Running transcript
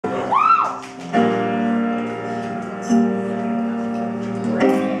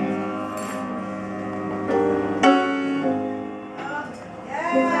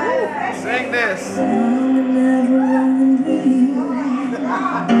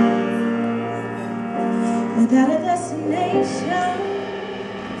got a destination,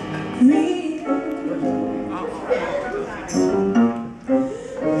 real.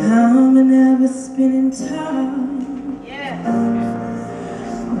 I'm an ever-spinning top,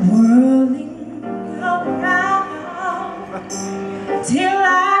 whirling around till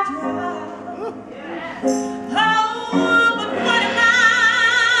I drop. Oh, but what am I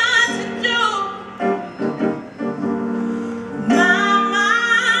to do? My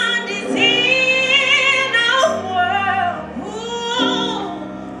mind is in a whirlpool.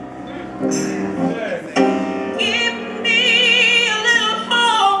 Give me a little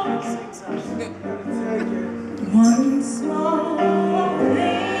hope. One small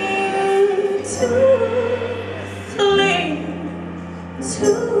thing to cling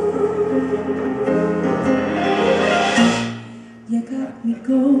to. You got me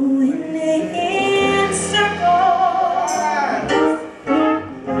going in circles.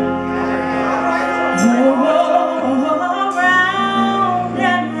 Oh, round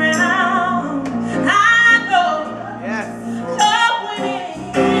and round I go. Going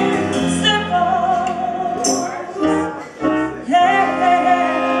in circles. Hey,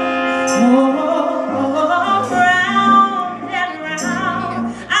 oh.